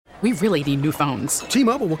We really need new phones.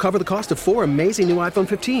 T-Mobile will cover the cost of 4 amazing new iPhone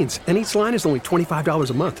 15s, and each line is only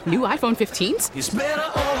 $25 a month. New iPhone 15s? It's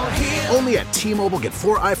better over here. Only at T-Mobile, get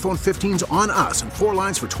 4 iPhone 15s on us and 4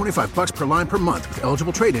 lines for $25 per line per month with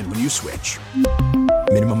eligible trade-in when you switch.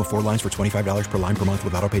 Minimum of 4 lines for $25 per line per month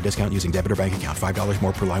with autopay discount using debit or bank account. $5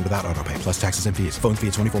 more per line without autopay, plus taxes and fees. Phone fee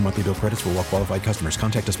at 24 monthly bill credits for well-qualified customers.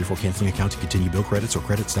 Contact us before canceling account to continue bill credits or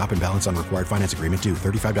credit stop and balance on required finance agreement due.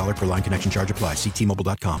 $35 per line connection charge applies. See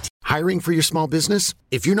T-Mobile.com. Hiring for your small business?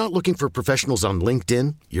 If you're not looking for professionals on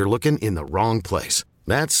LinkedIn, you're looking in the wrong place.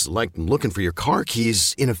 That's like looking for your car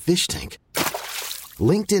keys in a fish tank.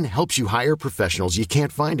 LinkedIn helps you hire professionals you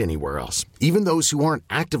can't find anywhere else, even those who aren't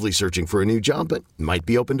actively searching for a new job but might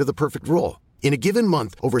be open to the perfect role. In a given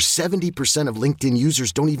month, over 70% of LinkedIn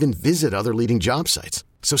users don't even visit other leading job sites.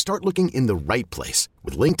 So start looking in the right place.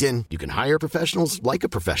 With LinkedIn, you can hire professionals like a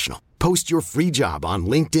professional. Post your free job on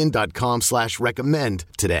linkedin.com/recommend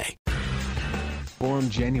today. Born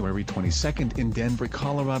January 22nd in Denver,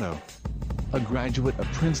 Colorado. A graduate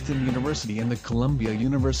of Princeton University and the Columbia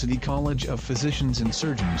University College of Physicians and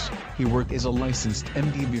Surgeons, he worked as a licensed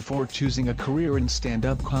MD before choosing a career in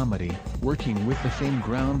stand-up comedy, working with the famed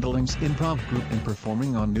Groundlings improv group and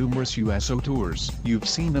performing on numerous USO tours. You've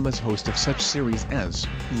seen him as host of such series as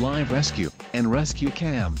Live Rescue and Rescue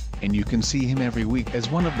Cam, and you can see him every week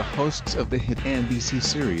as one of the hosts of the hit NBC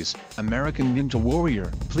series, American Ninja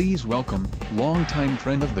Warrior. Please welcome, longtime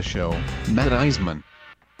friend of the show, Matt Eisman.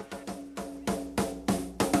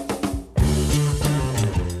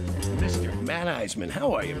 Eisman,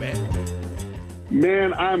 how are you, man?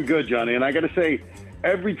 Man, I'm good, Johnny. And I got to say,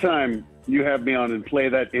 every time you have me on and play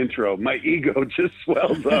that intro, my ego just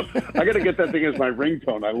swells up. I got to get that thing as my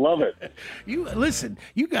ringtone. I love it. You listen,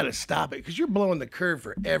 you got to stop it because you're blowing the curve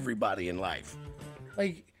for everybody in life.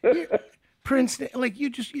 Like Princeton, like you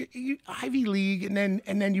Ivy League, and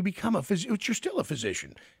then you become a physician, which you're still a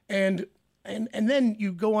physician, and then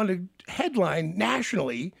you go on to headline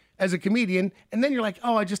nationally as a comedian, and then you're like,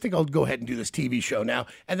 oh, I just think I'll go ahead and do this TV show now.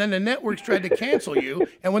 And then the networks tried to cancel you,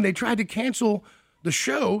 and when they tried to cancel the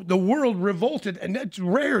show, the world revolted, and that's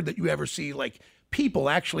rare that you ever see, like, people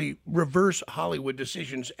actually reverse Hollywood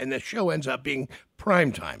decisions, and the show ends up being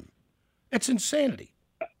primetime. That's insanity.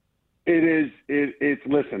 It is. It's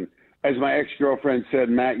listen, as my ex-girlfriend said,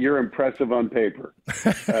 Matt, you're impressive on paper.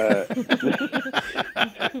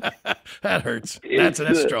 That hurts. That's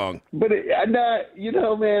strong. But you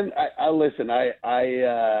know, man, I listen. I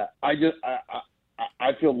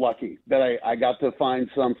feel lucky that I got to find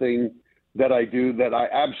something that I do that I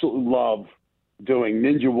absolutely love doing.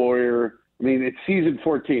 Ninja Warrior. I mean, it's season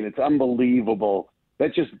 14. It's unbelievable.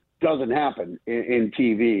 That just doesn't happen in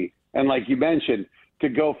TV. And like you mentioned, to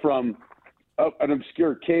go from an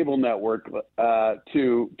obscure cable network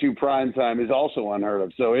to primetime is also unheard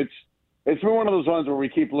of. So it's been one of those ones where we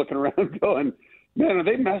keep looking around going, man, are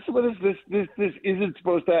they messing with us? This isn't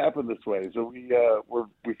supposed to happen this way. So we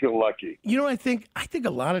feel lucky. You know, I think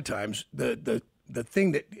a lot of times the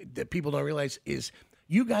thing that people don't realize is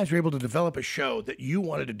you guys were able to develop a show that you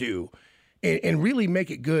wanted to do and really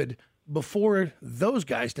make it good before those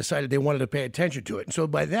guys decided they wanted to pay attention to it. And so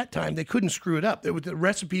by that time, they couldn't screw it up. The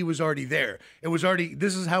recipe was already there. It was already,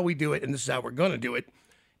 this is how we do it, and this is how we're going to do it.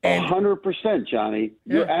 100%, Johnny.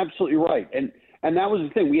 Yeah. You're absolutely right. And that was the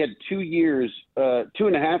thing. We had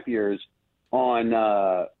 2.5 years on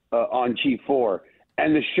G4,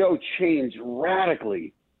 and the show changed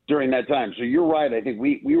radically during that time. So you're right. I think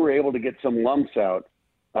we were able to get some lumps out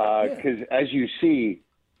because, as you see,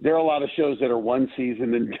 there are a lot of shows that are one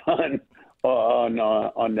season and done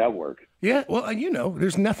on network. Yeah, well, you know,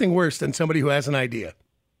 there's nothing worse than somebody who has an idea.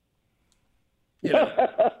 You know,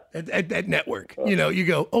 at network, you know, you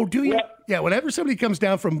go, oh, do you? Yeah. Whenever somebody comes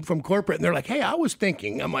down from corporate and they're like, hey, I was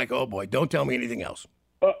thinking, I'm like, oh boy, don't tell me anything else.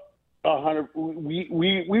 100.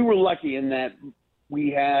 We were lucky in that we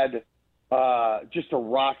had just a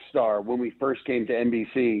rock star when we first came to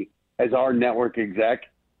NBC as our network exec,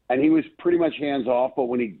 and he was pretty much hands off. But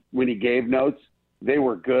when he gave notes, they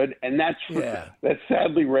were good, and that's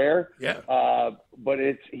sadly rare. Yeah. But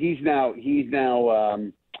he's now at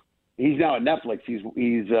Netflix. He's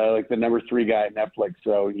like the number 3 guy at Netflix.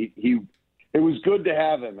 So it was good to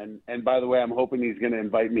have him. And by the way, I'm hoping he's going to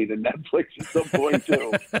invite me to Netflix at some point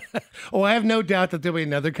too. Oh, I have no doubt that there'll be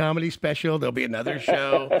another comedy special. There'll be another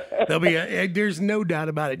show. There's no doubt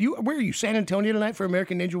about it. Where are you? San Antonio tonight for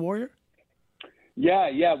American Ninja Warrior?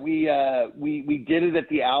 Yeah. We did it at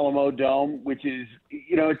the Alamo Dome, which is,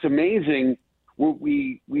 you know, it's amazing.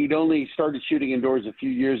 We'd only started shooting indoors a few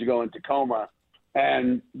years ago in Tacoma.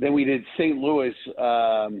 And then we did St. Louis,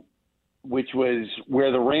 which was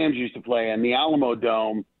where the Rams used to play, and the Alamo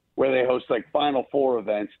Dome, where they host like Final Four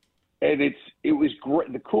events. And it was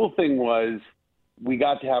great. The cool thing was we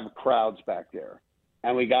got to have crowds back there,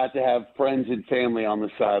 and we got to have friends and family on the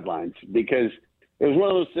sidelines, because it was one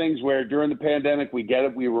of those things where during the pandemic, we'd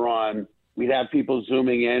have people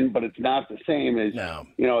zooming in, but it's not the same as,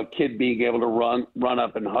 a kid being able to run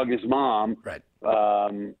up and hug his mom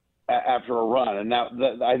after a run. And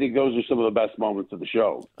that I think those are some of the best moments of the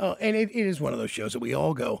show. Oh, and it is one of those shows that we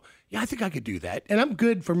all go, yeah, I think I could do that. And I'm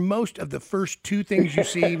good for most of the first two things you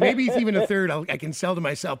see. Maybe it's even a third I can sell to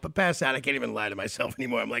myself, but past that, I can't even lie to myself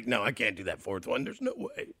anymore. I'm like, no, I can't do that fourth one. There's no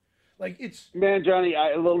way. Man, Johnny,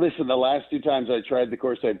 listen, the last two times I tried the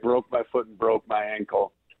course, I broke my foot and broke my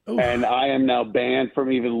ankle. Oof. And I am now banned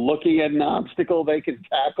from even looking at an obstacle. They can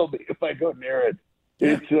tackle me if I go near it.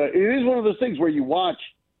 Yeah. It is one of those things where you watch,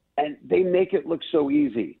 and they make it look so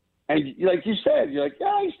easy. And like you said, you're like, yeah,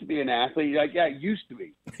 I used to be an athlete. You're like, yeah, I used to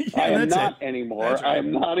be. I am not anymore. Right. I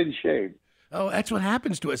am not in shape. Oh, that's what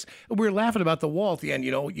happens to us. We're laughing about the wall at the end.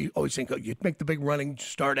 You always think, you make the big running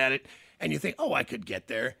start at it, and you think, oh, I could get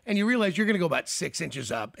there. And you realize you're going to go about 6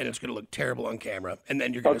 inches up, and it's going to look terrible on camera, and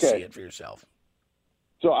then you're going to see it for yourself.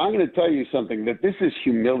 So I'm going to tell you something, that this is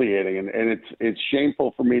humiliating, and it's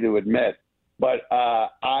shameful for me to admit. But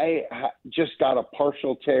I just got a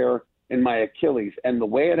partial tear in my Achilles. And the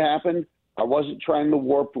way it happened, I wasn't trying the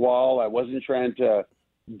warped wall. I wasn't trying to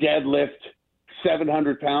deadlift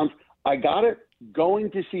 700 pounds. I got it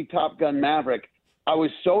going to see Top Gun Maverick. I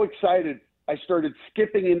was so excited, I started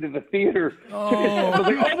skipping into the theater. I was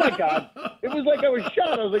like, oh, my God. It was like I was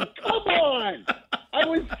shot. I was like, come on. I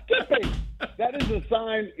was skipping. That is a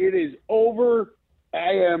sign it is over.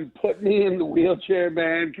 I am putting me in the wheelchair,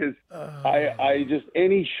 man, because I just,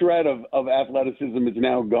 any shred of athleticism is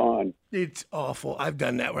now gone. It's awful. I've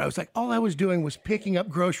done that where I was like, all I was doing was picking up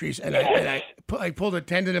groceries, and I pulled a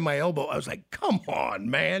tendon in my elbow. I was like, come on,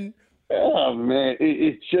 man. Oh, man.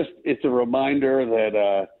 It's a reminder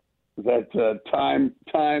that time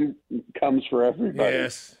comes for everybody.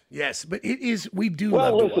 Yes, but it is, we do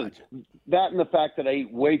love to watch. That and the fact that I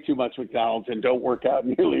eat way too much McDonald's and don't work out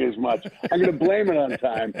nearly as much. I'm going to blame it on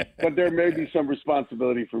time, but there may be some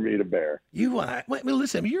responsibility for me to bear.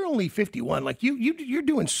 Listen, you're only 51. Like you're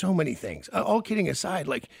doing so many things. All kidding aside,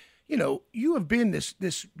 you have been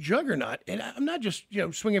this juggernaut, and I'm not just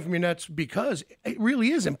swinging from your nuts, because it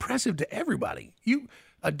really is impressive to everybody. You,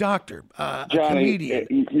 a doctor, a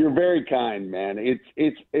comedian. You're very kind, man.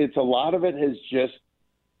 It's a lot of it has just.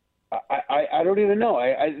 I don't even know.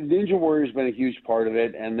 Ninja Warrior's been a huge part of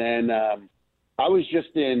it, and then I was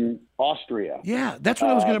just in Austria. Yeah, that's what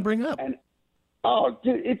I was going to bring up. And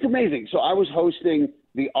dude, it's amazing. So I was hosting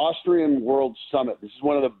the Austrian World Summit. This is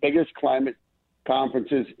one of the biggest climate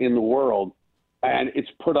conferences in the world, and it's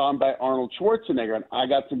put on by Arnold Schwarzenegger. And I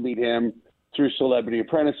got to meet him through Celebrity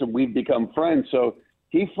Apprentice, and we've become friends. So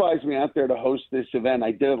he flies me out there to host this event.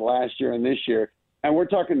 I did it last year and this year, and we're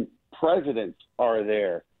talking presidents are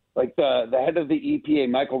there. Like the head of the EPA,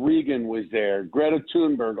 Michael Regan, was there, Greta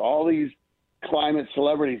Thunberg, all these climate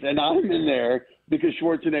celebrities, and I'm in there because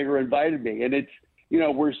Schwarzenegger invited me. And it's,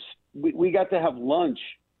 we got to have lunch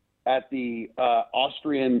at the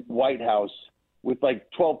Austrian White House with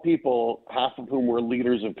like 12 people, half of whom were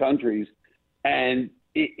leaders of countries, and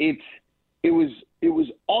it was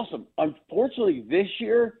awesome. Unfortunately, this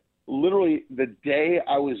year, literally the day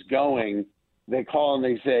I was going, they call and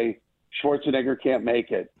they say, Schwarzenegger can't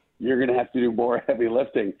make it. You're going to have to do more heavy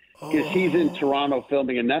lifting, because he's in Toronto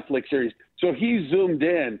filming a Netflix series. So he zoomed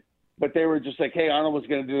in, but they were just like, hey, Arnold was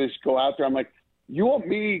going to do this, go out there. I'm like, you want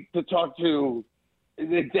me to talk to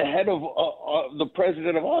the head of the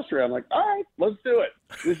president of Austria? I'm like, all right, let's do it.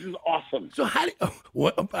 This is awesome. So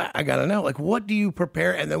I got to know, like, what do you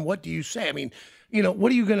prepare, and then what do you say? I mean,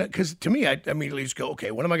 what are you going to, because to me, I immediately just go,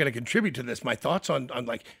 okay, what am I going to contribute to this? My thoughts on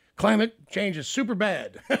like climate change is super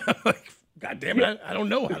bad. Like, God damn it, I don't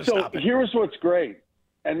know how to stop it. So here's what's great,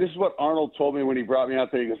 and this is what Arnold told me when he brought me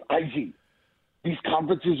out there. He goes, Izzy, these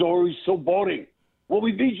conferences are always so boring. What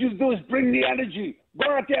we need you to do is bring the energy. Go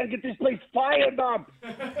out there and get this place fired up.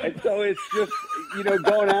 And so it's just,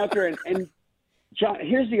 going out there. And John,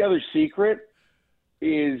 here's the other secret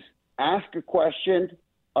is ask a question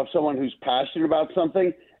of someone who's passionate about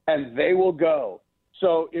something, and they will go.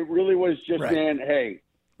 So it really was just, man, hey,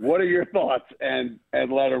 what are your thoughts? And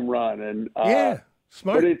let them run. And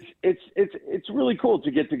smart. But it's really cool to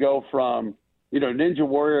get to go from Ninja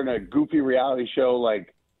Warrior and a goofy reality show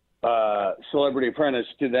like Celebrity Apprentice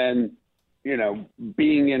to then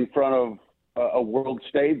being in front of a world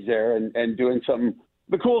stage there and doing something.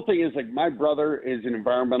 The cool thing is, like, my brother is an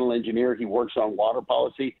environmental engineer. He works on water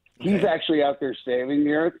policy. He's actually out there saving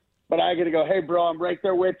the earth. But I got to go, hey, bro, I'm right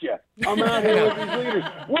there with you. I'm out here with these leaders.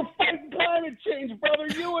 We're fighting climate change, brother,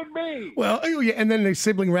 you and me. Well, oh, yeah, and then the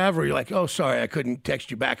sibling rivalry, you're like, oh, sorry, I couldn't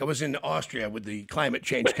text you back. I was in Austria with the Climate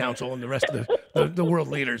Change Council and the rest of the world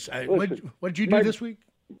leaders. What did you do this week?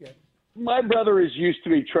 Yeah. My brother is used to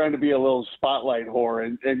me trying to be a little spotlight whore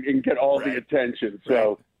and get all the attention.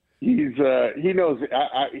 So he knows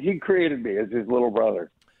he created me as his little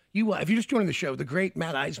brother. If you're just joining the show, the great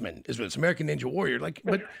Matt Eisman is with us, American Ninja Warrior.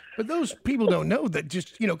 But those people don't know that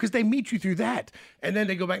because they meet you through that. And then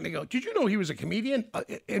they go back and they go, did you know he was a comedian?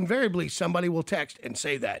 Invariably, somebody will text and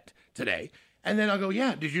say that today. And then I'll go,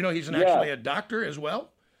 yeah, did you know he's actually a doctor as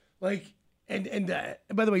well? And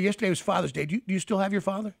by the way, yesterday was Father's Day. Do you still have your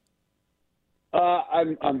father?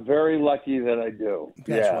 I'm very lucky that I do.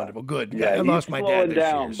 That's wonderful. Good. Yeah, I lost my dad this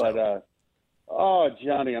down, year. So. But oh,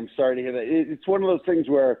 Johnny, I'm sorry to hear that. It's one of those things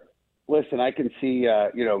where, listen, I can see,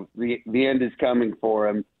 the end is coming for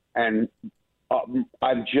him, and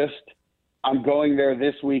I'm going there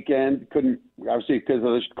this weekend. Couldn't, obviously, because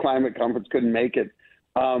of this climate conference, couldn't make it.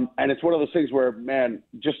 And it's one of those things where, man,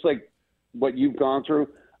 just like what you've gone through,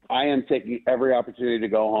 I am taking every opportunity to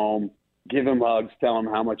go home, give him hugs, tell him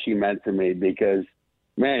how much he meant to me, because,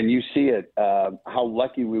 man, you see it, how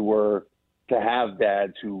lucky we were to have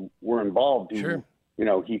dads who were involved. Sure.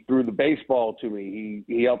 He threw the baseball to me.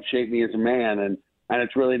 He helped shape me as a man. And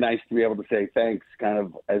it's really nice to be able to say thanks kind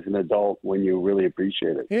of as an adult when you really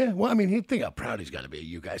appreciate it. Yeah. Well, I mean, think how proud he's got to be of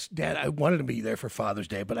you guys. Dad, I wanted to be there for Father's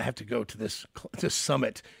Day, but I have to go to this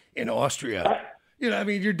summit in Austria.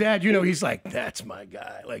 Your dad, he's like, that's my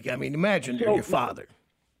guy. Imagine you're your father.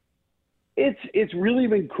 It's really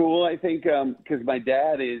been cool, I think, because my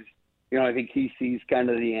dad is, I think he sees kind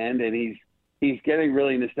of the end, and he's getting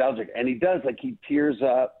really nostalgic, and he does, he tears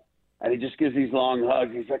up, and he just gives these long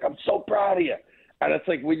hugs. He's like, I'm so proud of you. And it's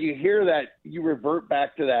like, when you hear that, you revert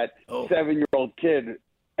back to that 7-year-old kid.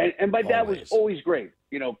 And my dad was always great,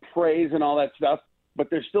 praise and all that stuff,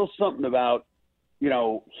 but there's still something about,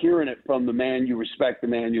 hearing it from the man you respect, the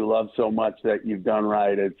man you love so much that you've done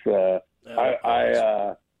right. It's,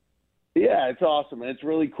 it's awesome. And it's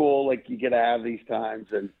really cool. You get to have these times,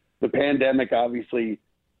 and the pandemic obviously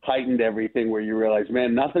heightened everything where you realize,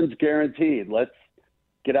 man, nothing's guaranteed. Let's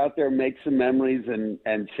get out there, make some memories, and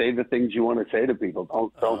say the things you want to say to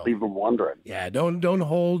people. Don't leave them wondering. Yeah, don't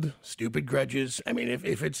hold stupid grudges. I mean,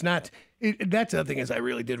 if it's not, that's the other thing is I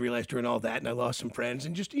really did realize during all that, and I lost some friends,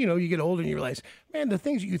 and just, you get older and you realize, man, the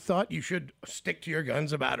things you thought you should stick to your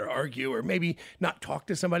guns about or argue or maybe not talk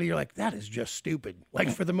to somebody, you're like, that is just stupid.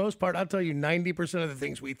 For the most part, I'll tell you 90% of the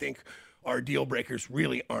things we think are deal breakers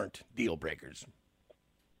really aren't deal breakers.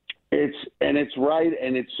 It's right,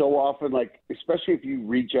 and it's so often especially if you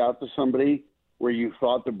reach out to somebody where you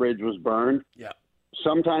thought the bridge was burned. Yeah.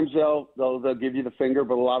 Sometimes they'll give you the finger,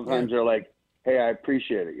 but a lot of times they're like, "Hey, I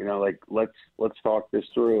appreciate it. Let's talk this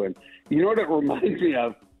through." And you know what it reminds me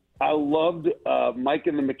of? I loved Mike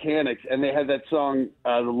and the Mechanics, and they had that song,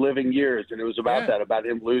 "The Living Years," and it was about that, about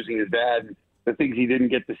him losing his dad and the things he didn't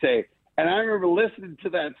get to say. And I remember listening to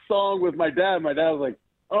that song with my dad. My dad was like,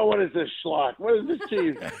 oh, what is this schlock? What is this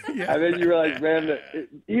cheese? And then you realize, man, that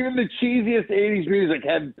even the cheesiest 80s music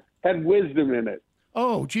had wisdom in it.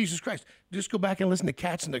 Oh, Jesus Christ. Just go back and listen to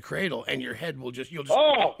Cats in the Cradle, and your head will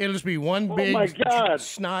it'll just be one big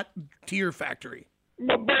snot tear factory.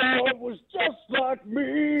 My dad was just like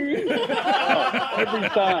me. Every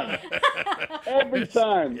time. Every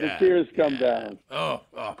time the tears come down. Oh,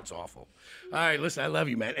 it's awful. All right, listen, I love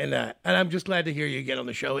you, man. And I'm just glad to hear you again on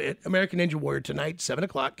the show. American Ninja Warrior tonight, 7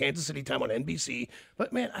 o'clock, Kansas City time on NBC.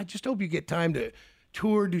 But, man, I just hope you get time to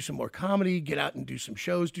tour, do some more comedy, get out and do some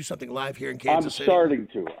shows, do something live here in Kansas City.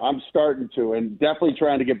 I'm starting to, and definitely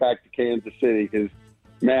trying to get back to Kansas City because,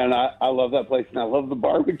 man, I love that place, and I love the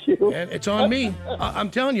barbecue. And it's on me. I'm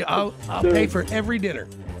telling you, I'll pay for every dinner.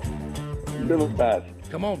 You're the best.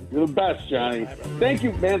 Come on. You're the best, Johnny. Thank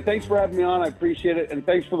you, man. Thanks for having me on. I appreciate it. And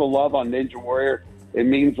thanks for the love on Ninja Warrior. It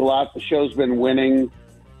means a lot. The show's been winning.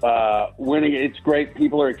 It's great.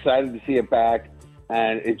 People are excited to see it back.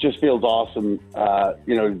 And it just feels awesome,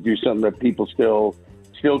 to do something that people still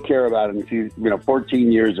care about and see,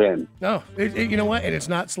 14 years in. No, you know what? And it's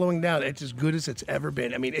not slowing down. It's as good as it's ever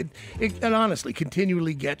been. I mean, it honestly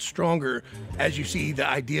continually gets stronger as you see the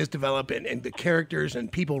ideas develop and the characters and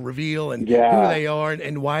people reveal and who they are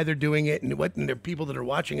and why they're doing it and the people that are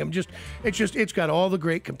watching them. It's got all the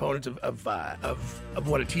great components of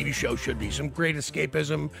what a TV show should be. Some great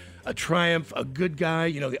escapism, a triumph, a good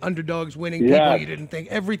guy, the underdogs winning, people you didn't think,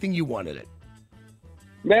 everything you wanted it.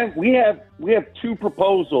 Man, we have 2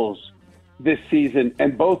 proposals this season,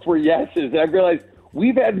 and both were yeses. I realized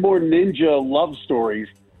we've had more ninja love stories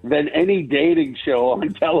than any dating show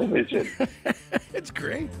on television. It's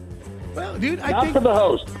great. Well, dude, not for the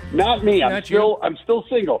host, not me. I'm still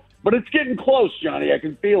single, but it's getting close, Johnny. I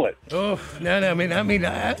can feel it. Oh no! I mean, I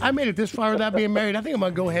made it this far without being married. I think I'm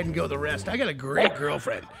gonna go ahead and go the rest. I got a great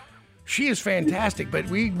girlfriend. She is fantastic, but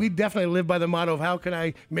we definitely live by the motto of how can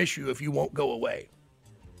I miss you if you won't go away.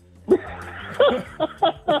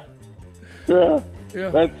 Yeah.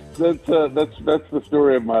 That's the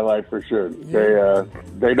story of my life for sure. Yeah.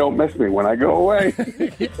 They don't miss me when I go away.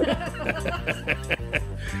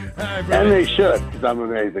 Right, and they should, because I'm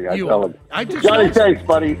amazing. I tell them. Johnny, thanks,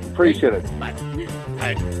 buddy. Appreciate it. Bye.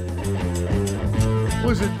 What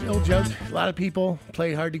was it, old joke? A lot of people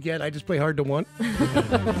play hard to get. I just play hard to want.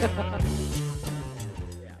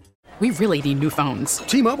 We really need new phones.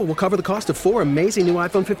 T-Mobile will cover the cost of 4 amazing new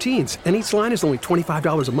iPhone 15s, and each line is only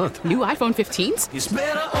 $25 a month. New iPhone 15s? It's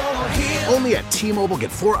better over here. Only at T-Mobile,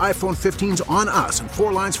 get 4 iPhone 15s on us and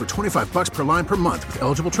 4 lines for $25 per line per month with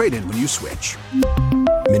eligible trade-in when you switch.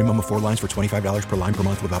 Minimum of 4 lines for $25 per line per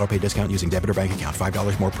month with autopay discount using debit or bank account.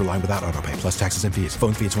 $5 more per line without autopay, plus taxes and fees.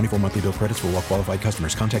 Phone fee at 24 monthly bill credits for well-qualified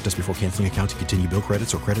customers. Contact us before canceling account to continue bill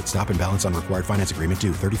credits or credit stop and balance on required finance agreement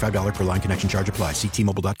due. $35 per line connection charge applies. See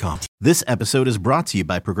T-Mobile.com. This episode is brought to you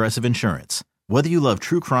by Progressive Insurance. Whether you love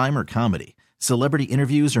true crime or comedy, celebrity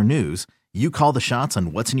interviews or news, you call the shots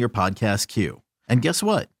on what's in your podcast queue. And guess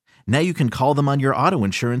what? Now you can call them on your auto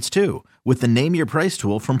insurance too with the Name Your Price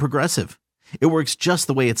tool from Progressive. It works just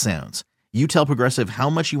the way it sounds. You tell Progressive how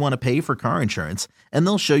much you want to pay for car insurance, and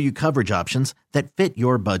they'll show you coverage options that fit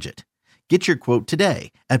your budget. Get your quote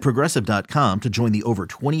today at Progressive.com to join the over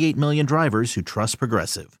 28 million drivers who trust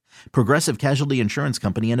Progressive. Progressive Casualty Insurance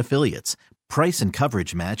Company and Affiliates. Price and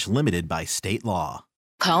coverage match limited by state law.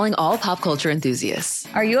 Calling all pop culture enthusiasts.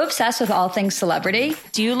 Are you obsessed with all things celebrity?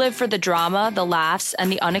 Do you live for the drama, the laughs,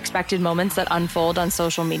 and the unexpected moments that unfold on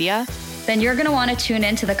social media? Then you're going to want to tune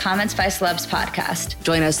into the Comments by Celebs podcast.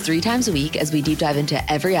 Join us 3 times a week as we deep dive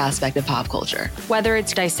into every aspect of pop culture. Whether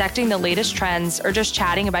it's dissecting the latest trends or just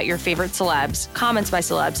chatting about your favorite celebs, Comments by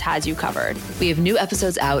Celebs has you covered. We have new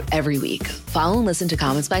episodes out every week. Follow and listen to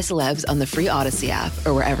Comments by Celebs on the free Odyssey app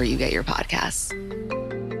or wherever you get your podcasts.